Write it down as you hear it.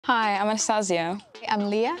Hi, I'm Anastasiia. I'm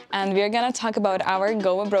Liyah. And we're gonna talk about our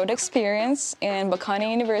Go Abroad experience in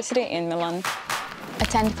Bocconi University in Milan.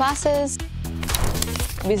 Attend classes,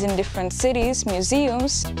 Visit different cities,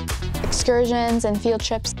 museums, excursions and field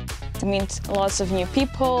trips. to meet lots of new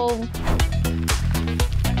people.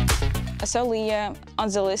 I saw Liyah on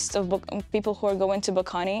the list of people who are going to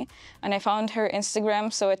Bocconi, and I found her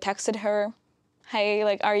Instagram, so I texted her, hey,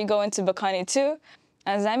 like, are you going to Bocconi too?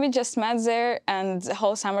 And then we just met there, and the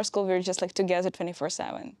whole summer school we were just like together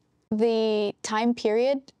 24/7. The time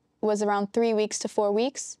period was around 3 weeks to 4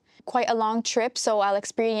 weeks. Quite a long trip, so I'll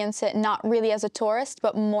experience it not really as a tourist,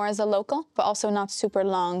 but more as a local, but also not super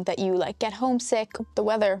long that you like get homesick. The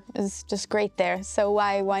weather is just great there, so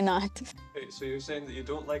why not? Hey, so you're saying that you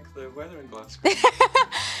don't like the weather in Glasgow?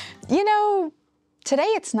 You know,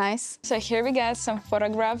 today it's nice. So here we got some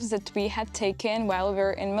photographs that we had taken while we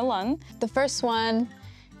were in Milan. The first one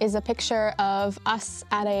is a picture of us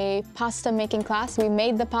at a pasta making class. We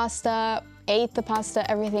made the pasta, ate the pasta,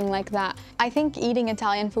 everything like that. I think eating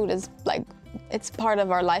Italian food is like, it's part of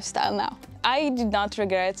our lifestyle now. I did not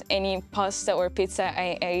regret any pasta or pizza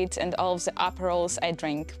I ate and all of the Aperols I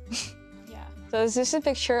drank. Yeah. So this is a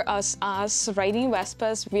picture of us riding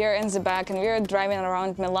Vespas. We are in the back and we are driving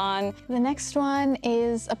around Milan. The next one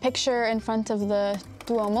is a picture in front of the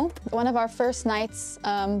Duomo. One of our first nights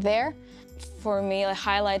there. For me, the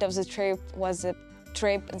highlight of the trip was the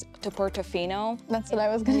trip to Portofino. That's what I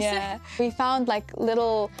was gonna Yeah. say. We found like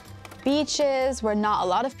little beaches where not a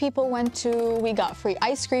lot of people went to. We got free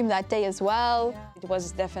ice cream that day as well. It was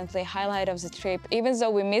definitely a highlight of the trip, even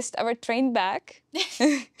though we missed our train back.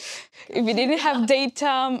 We didn't have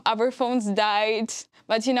data, our phones died.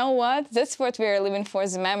 But you know what? That's what we are living for,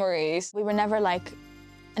 the memories. We were never like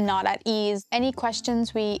not at ease. Any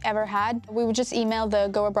questions we ever had, we would just email the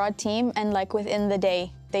Go Abroad team, and like within the day,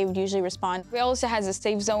 they would usually respond. We also had the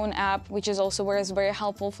Safe Zone app, which is also very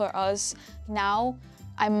helpful for us. Now,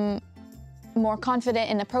 I'm more confident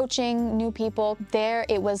in approaching new people. There,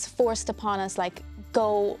 it was forced upon us, like,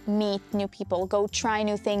 go meet new people, go try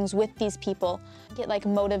new things with these people. It like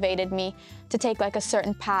motivated me to take like a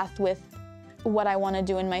certain path with what I want to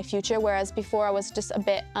do in my future, whereas before I was just a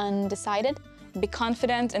bit undecided. Be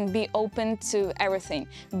confident and be open to everything.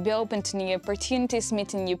 Be open to new opportunities,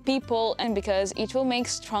 meeting new people, and because it will make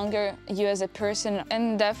stronger you as a person.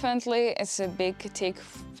 And definitely it's a big tick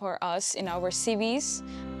for us in our CVs.